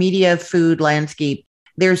 this media food landscape.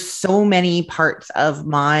 there's so many parts of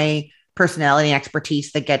my personality and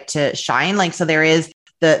expertise that get to shine. Like, so there is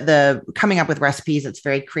the coming up with recipes. It's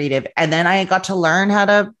very creative. And then I got to learn how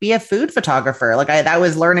to be a food photographer. Like that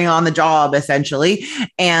was learning on the job essentially.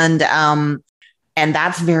 And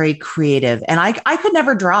that's very creative. And I could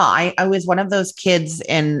never draw. I was one of those kids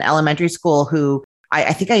in elementary school who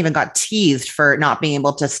I think I even got teased for not being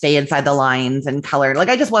able to stay inside the lines and color. Like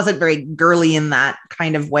I just wasn't very girly in that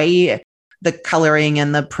kind of way, the coloring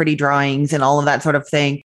and the pretty drawings and all of that sort of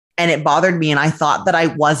thing. And it bothered me. And I thought that I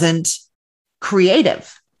wasn't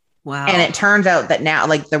creative. Wow. And it turns out that now,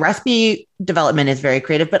 like, the recipe development is very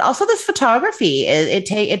creative, but also this photography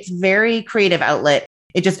it's very creative outlet.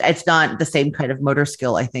 It's not the same kind of motor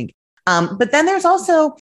skill, I think. But then there's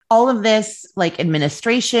also all of this like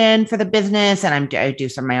administration for the business. And I do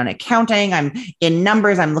some of my own accounting. I'm in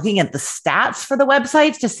numbers. I'm looking at the stats for the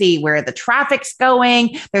websites to see where the traffic's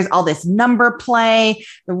going. There's all this number play,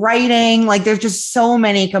 the writing, like there's just so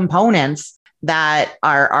many components that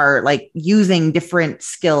are like using different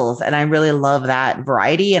skills. And I really love that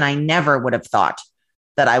variety. And I never would have thought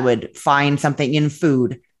that I would find something in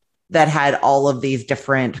food that had all of these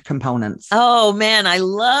different components. Oh man, I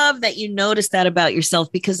love that you noticed that about yourself,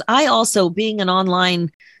 because I also, being an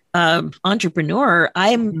online entrepreneur,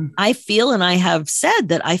 I feel, and I have said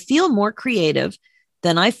that I feel more creative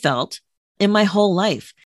than I felt in my whole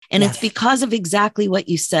life. And It's because of exactly what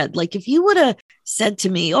you said. Like if you would have said to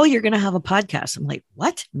me, oh, you're going to have a podcast. I'm like,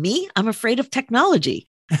 what? Me? I'm afraid of technology.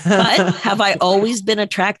 But have I always been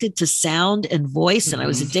attracted to sound and voice? And I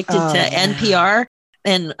was addicted to NPR.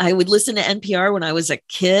 And I would listen to NPR when I was a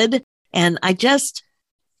kid. And I just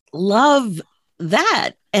love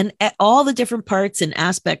that and all the different parts and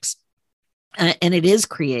aspects. And it is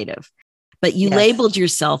creative, but you labeled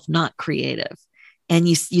yourself not creative. And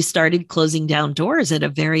you started closing down doors at a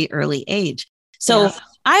very early age. So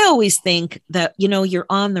I always think that, you're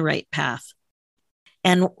on the right path.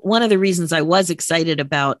 And one of the reasons I was excited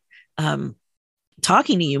about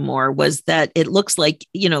talking to you more was that it looks like,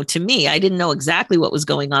 to me, I didn't know exactly what was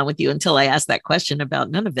going on with you until I asked that question about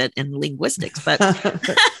none of it in linguistics, but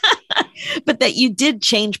but that you did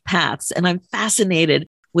change paths. And I'm fascinated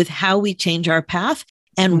with how we change our path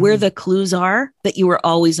and where the clues are that you were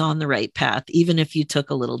always on the right path, even if you took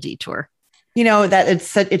a little detour. That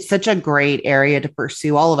it's such a great area to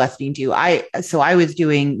pursue. All of us need to.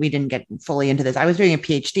 We didn't get fully into this. I was doing a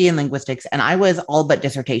PhD in linguistics and I was all but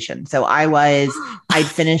dissertation. So I'd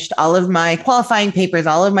finished all of my qualifying papers,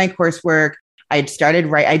 all of my coursework.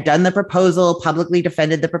 I'd done the proposal, publicly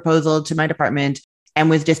defended the proposal to my department, and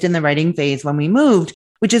was just in the writing phase when we moved,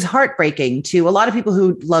 which is heartbreaking to a lot of people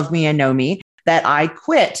who love me and know me, that I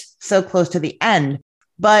quit so close to the end.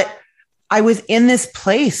 But I was in this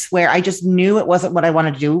place where I just knew it wasn't what I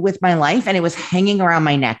wanted to do with my life. And it was hanging around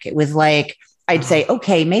my neck. It was like, I'd say,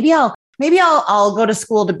 okay, maybe I'll go to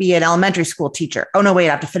school to be an elementary school teacher. Oh no, wait,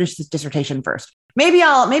 I have to finish this dissertation first. Maybe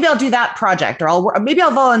I'll do that project, or maybe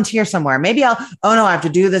I'll volunteer somewhere. Oh no, I have to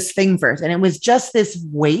do this thing first. And it was just this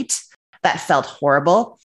weight that felt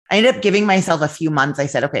horrible. I ended up giving myself a few months. I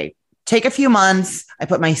said, okay, take a few months. I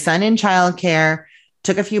put my son in childcare.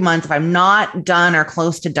 Took a few months. If I'm not done or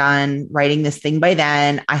close to done writing this thing by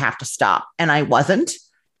then, I have to stop. And I wasn't.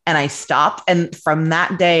 And I stopped. And from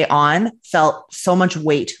that day on, felt so much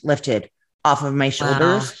weight lifted off of my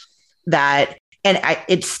shoulders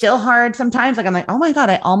it's still hard sometimes. Like I'm like, oh my God,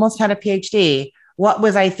 I almost had a PhD. What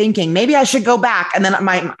was I thinking? Maybe I should go back. And then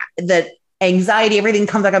the anxiety, everything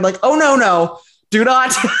comes back. I'm like, oh no. Do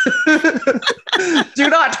not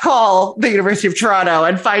call the University of Toronto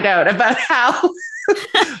and find out about how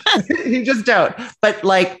you just don't. But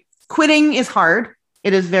like quitting is hard.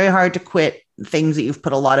 It is very hard to quit things that you've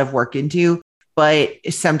put a lot of work into, but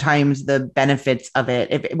sometimes the benefits of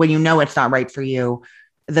it, when you know it's not right for you,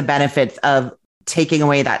 the benefits of taking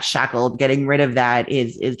away that shackle, getting rid of that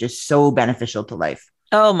is just so beneficial to life.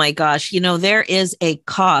 Oh my gosh. There is a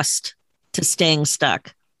cost to staying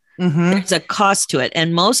stuck. There's a cost to it.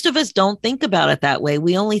 And most of us don't think about it that way.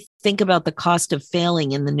 We only think about the cost of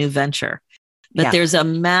failing in the new venture. But there's a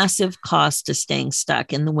massive cost to staying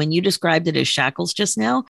stuck. And when you described it as shackles just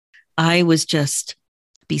now, I was just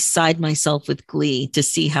beside myself with glee to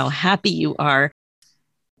see how happy you are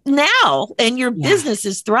now and your business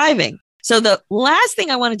is thriving. So the last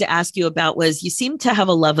thing I wanted to ask you about was you seem to have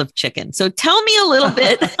a love of chicken. So tell me a little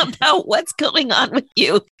bit about what's going on with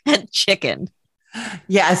you and chicken.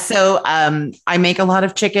 Yeah. So I make a lot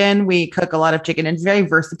of chicken. We cook a lot of chicken and it's very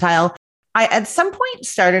versatile. I, at some point,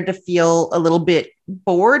 started to feel a little bit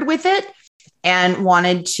bored with it. and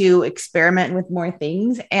wanted to experiment with more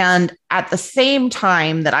things. And at the same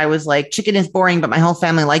time that I was like, chicken is boring, but my whole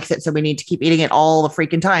family likes it, so we need to keep eating it all the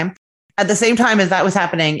freaking time. At the same time as that was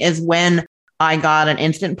happening is when I got an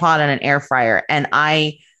Instant Pot and an air fryer. And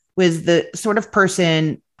I was the sort of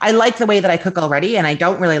person, I like the way that I cook already, and I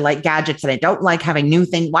don't really like gadgets, and I don't like having new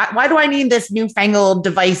things. Why do I need this newfangled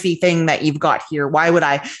devicey thing that you've got here? Why would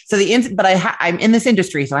I? So I'm in this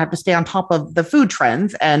industry, so I have to stay on top of the food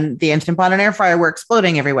trends, and the Instant Pot and air fryer were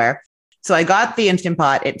exploding everywhere. So I got the Instant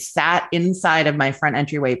Pot. It sat inside of my front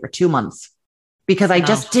entryway for 2 months because I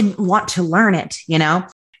just didn't want to learn it.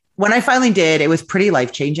 When I finally did, it was pretty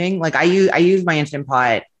life-changing. Like I use my Instant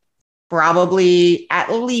Pot probably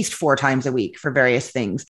at least 4 times a week for various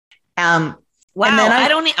things. Wow. And then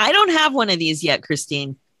I don't have one of these yet,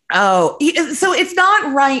 Christine. Oh, so it's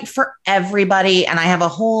not right for everybody. And I have a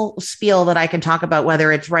whole spiel that I can talk about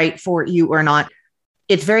whether it's right for you or not.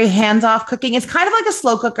 It's very hands-off cooking. It's kind of like a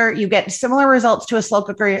slow cooker. You get similar results to a slow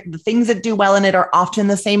cooker. The things that do well in it are often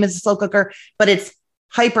the same as a slow cooker, but it's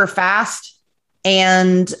hyper fast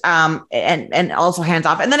and also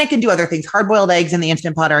hands-off. And then it can do other things. Hard-boiled eggs in the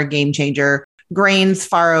Instant Pot are a game changer. Grains,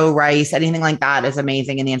 farro, rice, anything like that is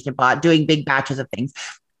amazing in the Instant Pot, doing big batches of things.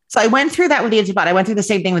 So I went through that with the Instant Pot. I went through the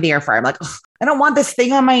same thing with the air fryer. I'm like, I don't want this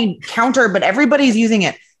thing on my counter, but everybody's using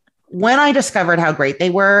it. When I discovered how great they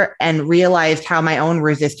were and realized how my own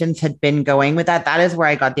resistance had been going with that is where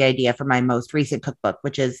I got the idea for my most recent cookbook,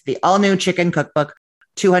 which is the all new chicken cookbook,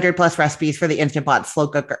 200 plus recipes for the Instant Pot, slow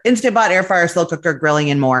cooker, Instant Pot, air fryer, slow cooker, grilling,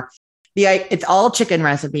 and more. It's all chicken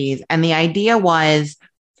recipes. And the idea was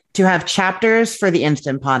to have chapters for the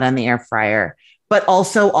Instant Pot and the air fryer, but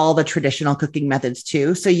also all the traditional cooking methods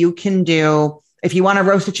too. So you can do, if you want to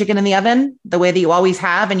roast a chicken in the oven the way that you always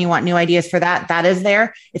have, and you want new ideas for that, that is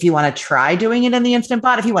there. If you want to try doing it in the Instant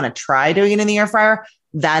Pot, if you want to try doing it in the air fryer,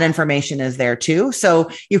 that information is there too. So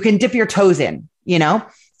you can dip your toes in,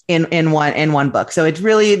 in one book. So it's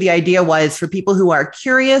really, the idea was for people who are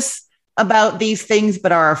curious about these things,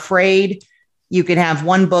 but are afraid, you can have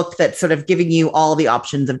one book that's sort of giving you all the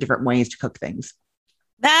options of different ways to cook things.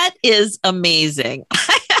 That is amazing.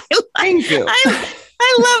 Thank you.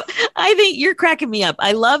 I think you're cracking me up.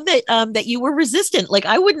 I love that that you were resistant. Like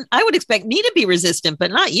I would expect me to be resistant, but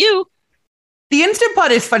not you. The Instant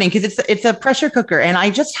Pot is funny because it's a pressure cooker. And I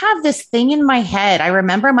just have this thing in my head. I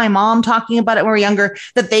remember my mom talking about it when we were younger,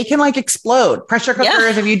 that they can like explode. Pressure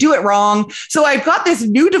cookers, if you do it wrong. So I've got this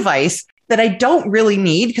new device that I don't really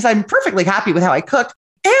need because I'm perfectly happy with how I cook.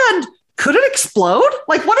 And could it explode?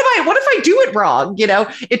 Like, what if I do it wrong?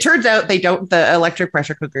 It turns out the electric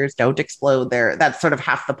pressure cookers don't explode. That's sort of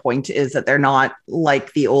half the point, is that they're not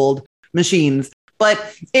like the old machines.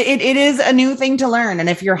 But it is a new thing to learn. And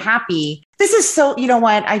if you're happy, this is so, you know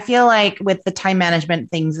what? I feel like with the time management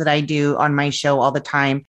things that I do on my show all the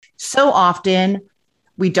time, so often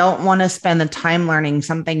we don't want to spend the time learning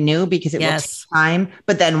something new because it will take time.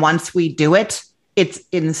 But then once we do it, it's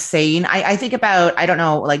insane. I think about, I don't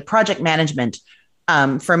know, like project management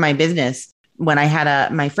for my business. When I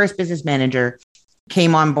had my first business manager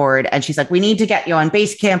came on board and she's like, we need to get you on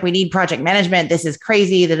Basecamp. We need project management. This is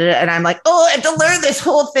crazy. And I'm like, oh, I have to learn this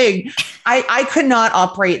whole thing. I could not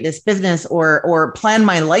operate this business or plan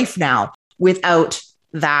my life now without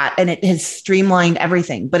that. And it has streamlined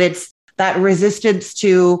everything. But it's that resistance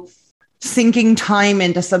to sinking time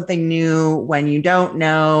into something new when you don't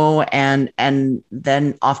know. And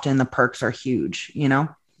then often the perks are huge,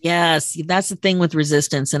 Yes, that's the thing with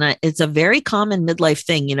resistance. And it's a very common midlife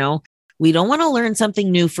thing, We don't want to learn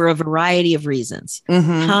something new for a variety of reasons.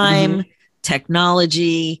 Time,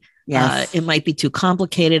 technology. Yes. It might be too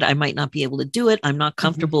complicated. I might not be able to do it. I'm not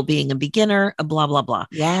comfortable being a beginner, blah, blah, blah.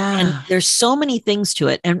 Yeah. And there's so many things to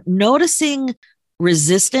it. And noticing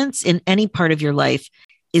resistance in any part of your life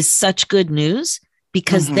is such good news,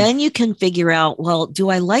 because then you can figure out, well, do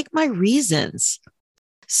I like my reasons?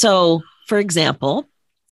 So, for example,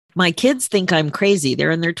 my kids think I'm crazy.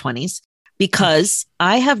 They're in their 20s. Because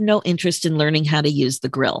I have no interest in learning how to use the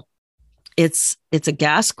grill. It's a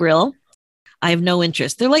gas grill. I have no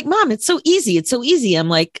interest. They're like, Mom, it's so easy. It's so easy. I'm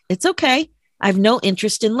like, it's okay. I have no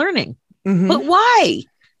interest in learning. But why?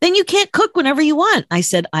 Then you can't cook whenever you want. I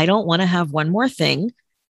said, I don't want to have one more thing,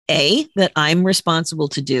 A, that I'm responsible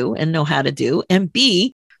to do and know how to do, and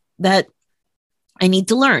B, that I need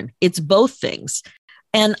to learn. It's both things.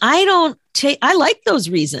 And I like those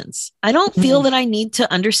reasons. I don't feel that I need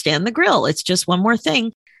to understand the grill. It's just one more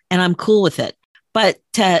thing and I'm cool with it. But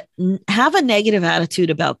to have a negative attitude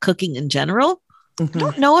about cooking in general, I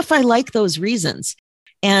don't know if I like those reasons.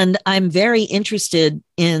 And I'm very interested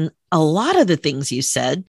in a lot of the things you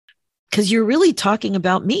said, because you're really talking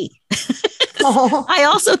about me. I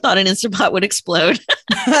also thought an Instant Pot would explode.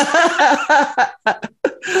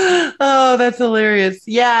 Oh, that's hilarious.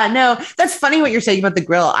 Yeah, no, that's funny what you're saying about the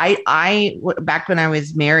grill. Back when I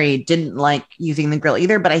was married, didn't like using the grill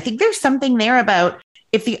either, but I think there's something there about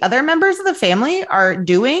if the other members of the family are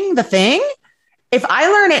doing the thing, if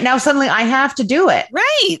I learn it now, suddenly I have to do it.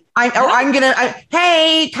 Right.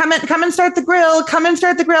 Hey, come and start the grill. Come and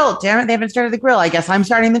start the grill. Damn it, they haven't started the grill. I guess I'm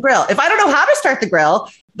starting the grill. If I don't know how to start the grill,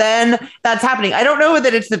 then that's happening. I don't know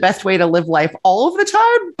that it's the best way to live life all of the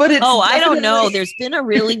time, but it's. I don't know. There's been a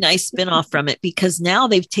really nice spinoff from it because now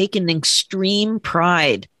they've taken extreme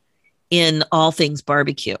pride in all things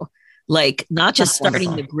barbecue. Like not just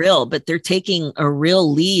starting the grill, but they're taking a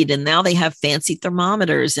real lead. And now they have fancy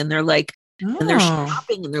thermometers and they're like, and they're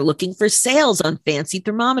shopping and they're looking for sales on fancy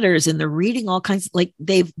thermometers and they're reading all kinds of, like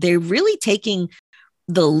they're really taking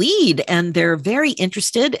the lead and they're very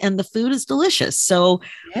interested and the food is delicious. So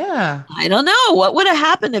yeah, I don't know what would have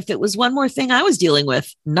happened if it was one more thing I was dealing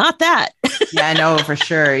with. Not that. Yeah, I know for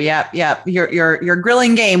sure. Yep. Your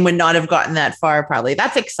grilling game would not have gotten that far probably.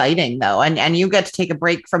 That's exciting though. And you get to take a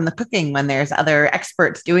break from the cooking when there's other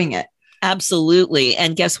experts doing it. Absolutely.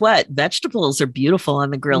 And guess what? Vegetables are beautiful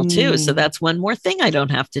on the grill too. So that's one more thing I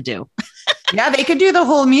don't have to do. Yeah, they could do the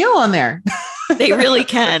whole meal on there. They really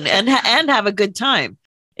can and have a good time.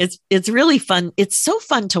 It's really fun. It's so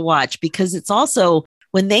fun to watch because it's also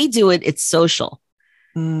when they do it, it's social.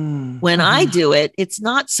 When I do it, it's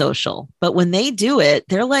not social. But when they do it,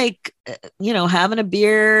 they're like, having a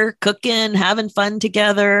beer, cooking, having fun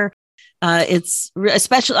together. It's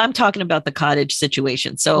especially, I'm talking about the cottage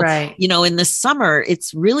situation. So, in the summer,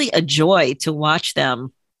 it's really a joy to watch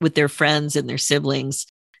them with their friends and their siblings,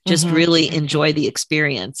 just really enjoy the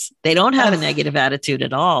experience. They don't have a negative attitude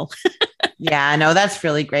at all. Yeah, no, that's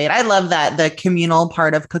really great. I love that. The communal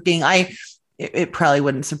part of cooking. It probably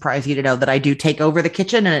wouldn't surprise you to know that I do take over the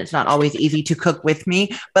kitchen and it's not always easy to cook with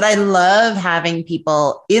me, but I love having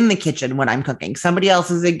people in the kitchen when I'm cooking. Somebody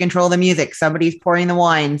else is in control of the music. Somebody's pouring the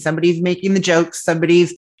wine. Somebody's making the jokes.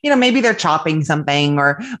 Somebody's, maybe they're chopping something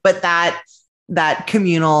but that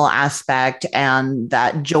communal aspect and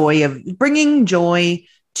that joy of bringing joy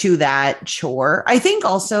to that chore. I think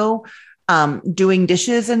also doing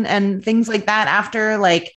dishes and things like that after,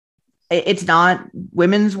 like, it's not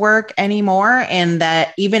women's work anymore. And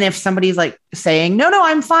that even if somebody's like saying, no,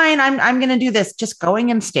 I'm fine. I'm going to do this, just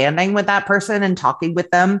going and standing with that person and talking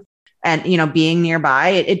with them and, being nearby,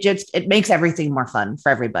 it makes everything more fun for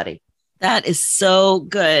everybody. That is so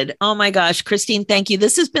good. Oh my gosh, Christine, thank you.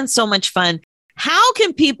 This has been so much fun. How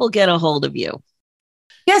can people get a hold of you?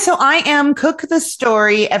 Yeah, so I am Cook the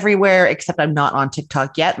Story everywhere, except I'm not on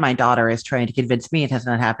TikTok yet. My daughter is trying to convince me. It has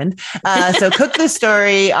not happened. So Cook the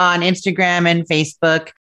Story on Instagram and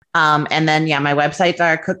Facebook. And then, my websites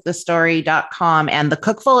are cookthestory.com and the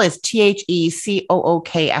Cookful is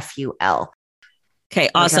TheCookful. Okay,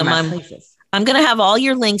 awesome. I'm going to have all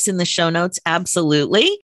your links in the show notes.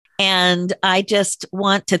 Absolutely. And I just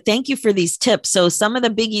want to thank you for these tips. So some of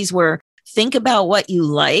the biggies were think about what you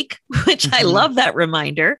like, which I love that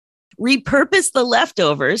reminder. Repurpose the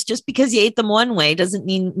leftovers. Just because you ate them one way doesn't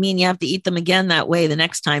mean you have to eat them again that way the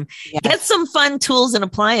next time. Yes. Get some fun tools and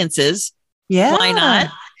appliances. Yeah. Why not?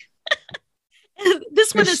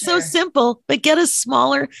 This one is so simple, but get a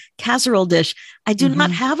smaller casserole dish. I do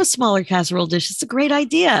not have a smaller casserole dish. It's a great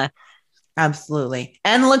idea. Absolutely.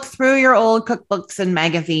 And look through your old cookbooks and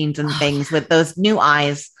magazines and things with those new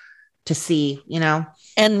eyes to see,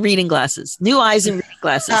 And reading glasses, new eyes and reading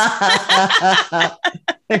glasses.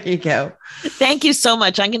 There you go. Thank you so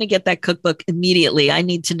much. I'm going to get that cookbook immediately. I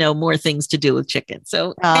need to know more things to do with chicken.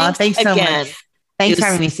 So thanks so much. Thanks for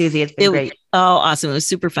having me, Susie. It's been great. Oh, awesome. It was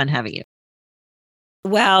super fun having you.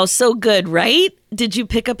 Wow. So good, right? Did you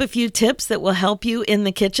pick up a few tips that will help you in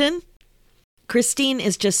the kitchen? Christine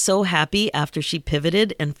is just so happy after she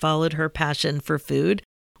pivoted and followed her passion for food.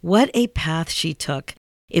 What a path she took.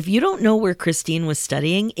 If you don't know where Christine was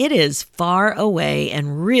studying, it is far away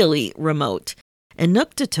and really remote.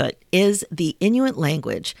 Inuktitut is the Inuit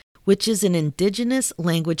language, which is an indigenous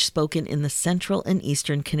language spoken in the central and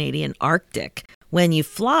eastern Canadian Arctic. When you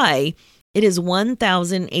fly, it is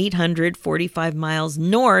 1,845 miles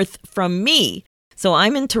north from me. So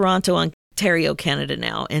I'm in Toronto, Ontario, Canada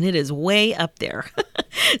now, and it is way up there.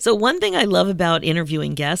 So one thing I love about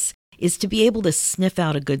interviewing guests is to be able to sniff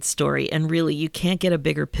out a good story. And really, you can't get a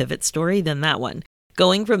bigger pivot story than that one.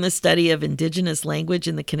 Going from the study of Indigenous language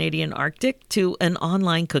in the Canadian Arctic to an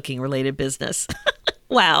online cooking-related business.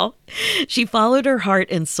 Wow. She followed her heart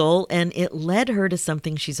and soul, and it led her to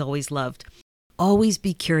something she's always loved. Always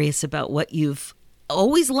be curious about what you've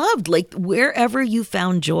always loved. Like wherever you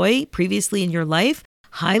found joy previously in your life,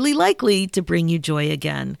 highly likely to bring you joy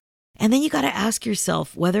again. And then you got to ask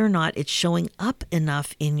yourself whether or not it's showing up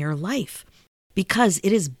enough in your life, because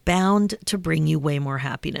it is bound to bring you way more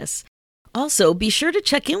happiness. Also, be sure to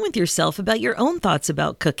check in with yourself about your own thoughts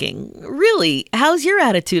about cooking. Really, how's your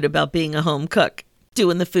attitude about being a home cook?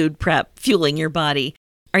 Doing the food prep, fueling your body.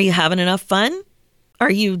 Are you having enough fun? Are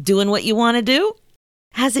you doing what you want to do?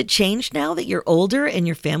 Has it changed now that you're older and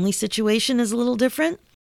your family situation is a little different?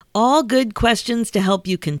 All good questions to help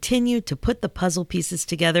you continue to put the puzzle pieces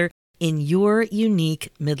together in your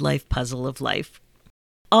unique midlife puzzle of life.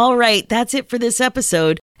 All right, that's it for this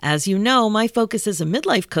episode. As you know, my focus as a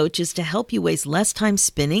midlife coach is to help you waste less time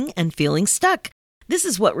spinning and feeling stuck. This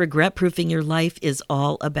is what regret-proofing your life is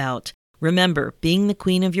all about. Remember, being the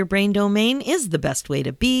queen of your brain domain is the best way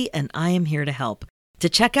to be, and I am here to help. To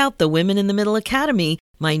check out the Women in the Middle Academy,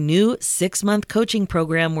 my new 6-month coaching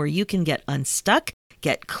program where you can get unstuck,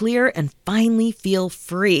 get clear, and finally feel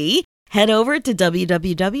free, head over to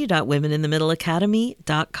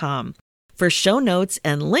www.womeninthemiddleacademy.com. For show notes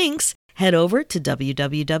and links, head over to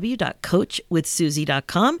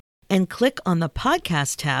www.coachwithsusie.com and click on the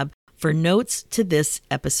podcast tab for notes to this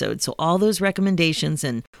episode. So all those recommendations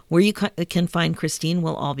and where you can find Christine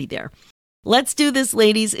will all be there. Let's do this,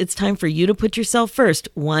 ladies. It's time for you to put yourself first,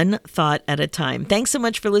 one thought at a time. Thanks so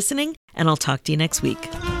much for listening, and I'll talk to you next week.